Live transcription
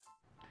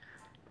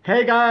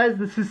Hey guys,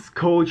 this is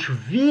Coach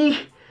V.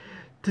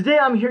 Today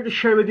I'm here to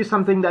share with you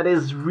something that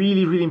is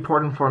really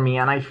important for me,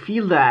 and I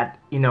feel that,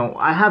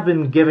 I have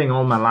been giving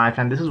all my life,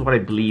 and this is what I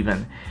believe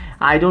in.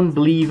 I don't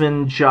believe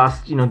in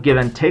just, give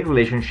and take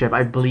relationship.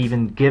 I believe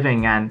in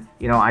giving, and,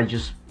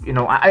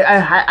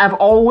 I've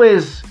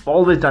always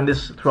done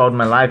this throughout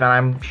my life, and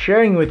I'm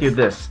sharing with you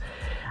this.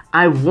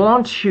 I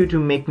want you to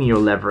make me your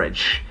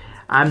leverage.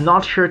 I'm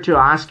not here to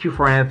ask you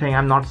for anything.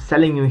 I'm not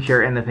selling you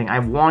here anything. I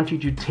want you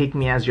to take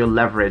me as your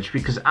leverage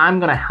because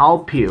I'm going to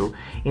help you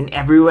in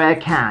every way I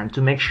can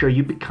to make sure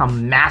you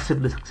become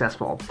massively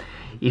successful.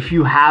 If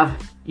you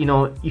have,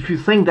 if you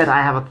think that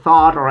I have a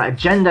thought or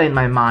agenda in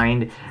my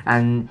mind,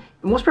 and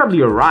most probably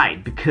you're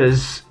right,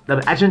 because the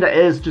agenda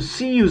is to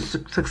see you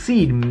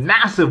succeed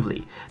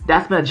massively.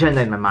 That's my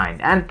agenda in my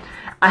mind. And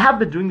I have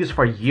been doing this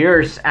for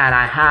years, and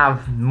I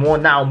have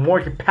more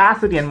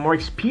capacity and more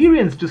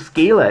experience to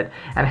scale it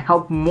and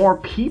help more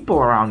people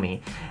around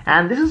me.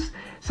 And this is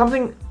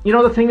something,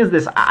 the thing is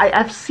this,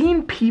 I've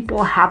seen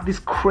people have this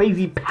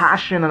crazy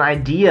passion and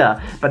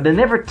idea, but they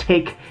never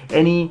take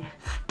any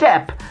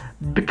step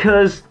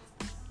because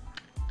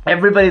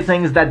everybody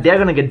thinks that they're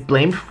gonna get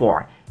blamed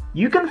for.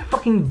 You can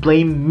fucking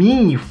blame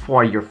me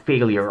for your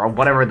failure or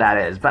whatever that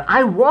is, but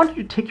I want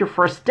you to take your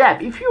first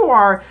step. If you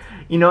are,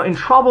 in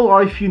trouble,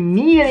 or if you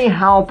need any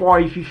help, or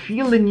if you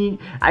feel the need,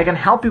 I can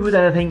help you with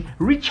anything,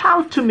 reach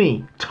out to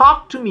me,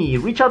 talk to me,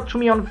 reach out to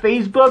me on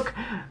Facebook,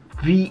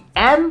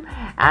 VM,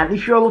 and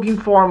if you're looking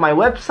for my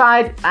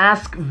website,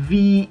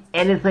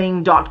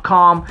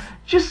 askvanything.com,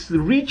 just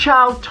reach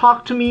out,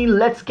 talk to me,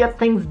 let's get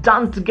things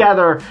done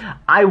together.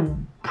 I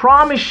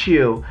promise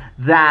you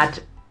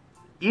that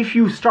if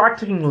you start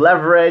taking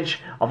leverage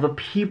of the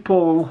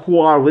people who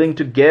are willing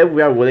to give,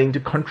 who are willing to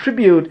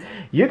contribute,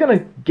 you're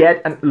gonna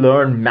get and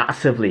learn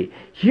massively.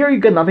 Here you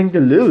got nothing to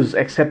lose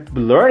except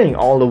learning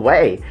all the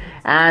way.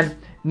 And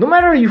no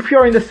matter if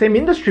you're in the same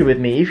industry with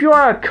me, if you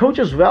are a coach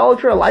as well,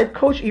 if you're a life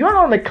coach, you're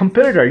not my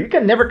competitor. You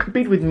can never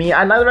compete with me,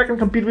 and neither I can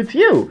compete with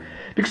you.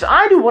 Because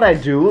I do what I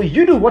do,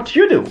 you do what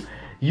you do.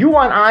 You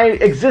and I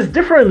exist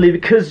differently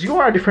because you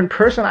are a different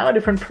person, I'm a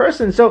different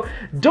person. So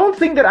don't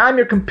think that I'm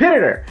your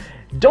competitor.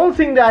 Don't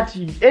think that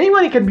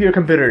anybody can be your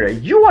competitor.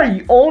 You are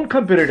your own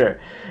competitor.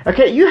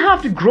 Okay, you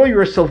have to grow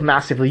yourself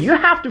massively. You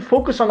have to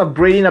focus on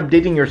upgrading,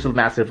 updating yourself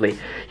massively.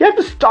 You have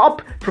to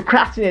stop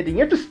procrastinating.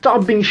 You have to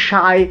stop being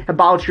shy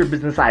about your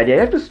business idea.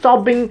 You have to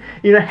stop being,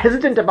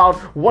 hesitant about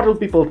what will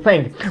people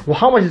think. Well,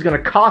 how much is going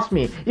to cost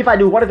me? If I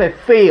do, what if I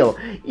fail?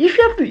 If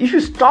you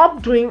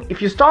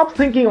stop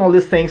thinking all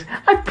these things,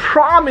 I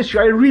promise you,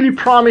 I really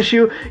promise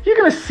you, you're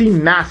going to see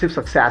massive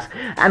success.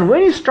 And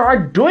when you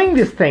start doing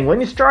this thing,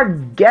 when you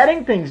start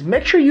getting things,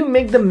 make sure you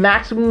make the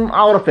maximum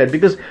out of it,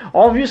 because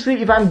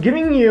obviously if I'm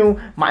giving you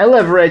my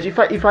leverage, if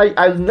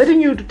I'm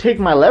letting you to take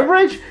my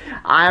leverage,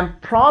 I'm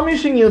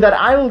promising you that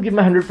I will give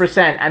my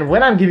 100%, and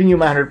when I'm giving you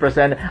my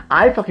 100%,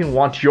 I fucking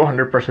want your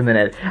 100% in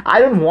it. I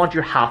don't want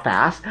your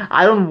half-ass.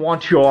 I don't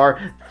want your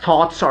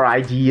thoughts or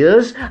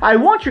ideas. I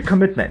want your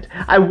commitment.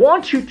 I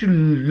want you to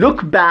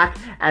look back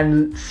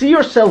and see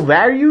yourself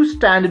where you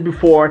stand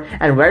before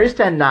and where you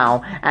stand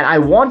now, and I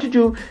want you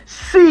to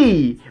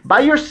see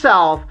by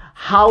yourself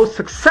how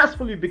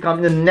successful you become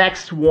in the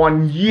next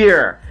 1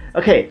 year.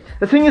 Okay,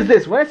 the thing is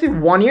this, when I say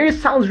 1 year, it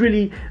sounds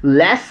really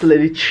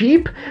little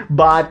cheap,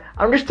 but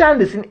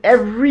understand this, in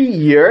every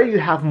year you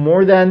have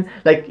more than,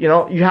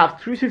 you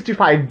have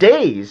 365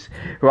 days,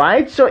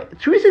 right? So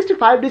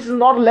 365 days is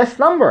not a less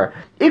number.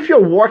 If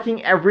you're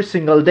working every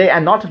single day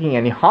and not taking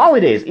any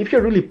holidays, if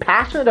you're really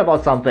passionate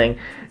about something,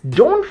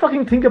 don't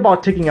fucking think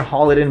about taking a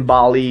holiday in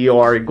Bali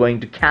or going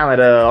to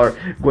Canada or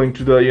going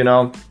to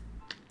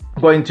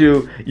going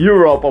to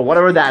Europe or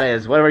whatever that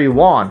is, whatever you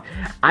want.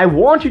 I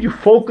want you to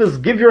focus,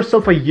 give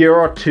yourself a year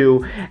or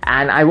two,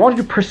 and I want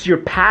you to pursue your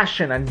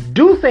passion and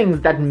do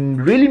things that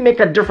really make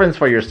a difference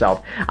for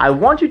yourself. I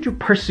want you to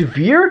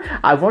persevere.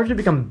 I want you to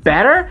become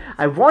better.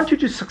 I want you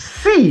to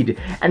succeed.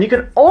 And you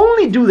can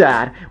only do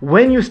that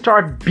when you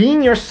start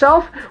being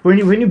yourself, when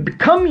you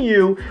become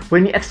you,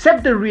 when you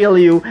accept the real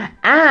you,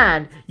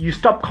 and you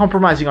stop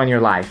compromising on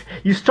your life.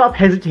 You stop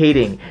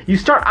hesitating. You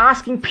start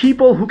asking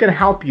people who can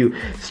help you.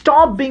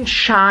 Stop being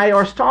shy,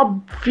 or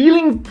stop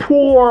feeling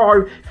poor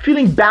or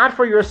feeling bad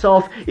for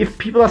yourself if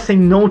people are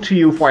saying no to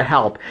you for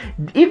help.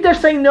 If they're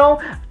saying no,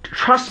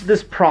 trust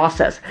this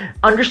process.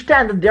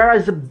 Understand that there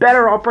is a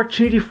better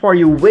opportunity for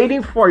you,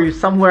 waiting for you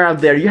somewhere out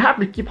there. You have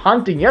to keep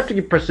hunting. You have to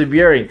keep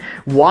persevering.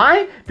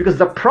 Why? Because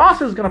the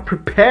process is going to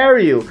prepare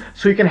you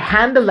so you can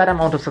handle that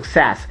amount of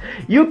success.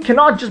 You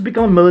cannot just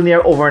become a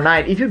millionaire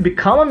overnight. If you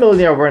become a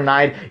millionaire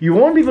overnight, you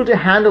won't be able to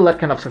handle that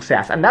kind of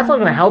success, and that's not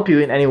going to help you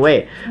in any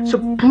way. So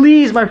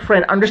please, my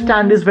friend,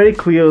 understand this very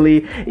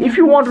clearly. If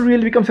you want to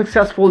really become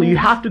successful, you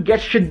have to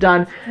get shit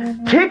done.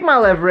 Take my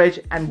leverage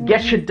and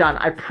get shit done.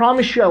 I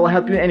promise you I will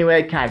help you in any way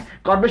I can.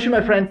 God bless you,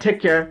 my friend. Take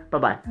care.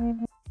 Bye-bye.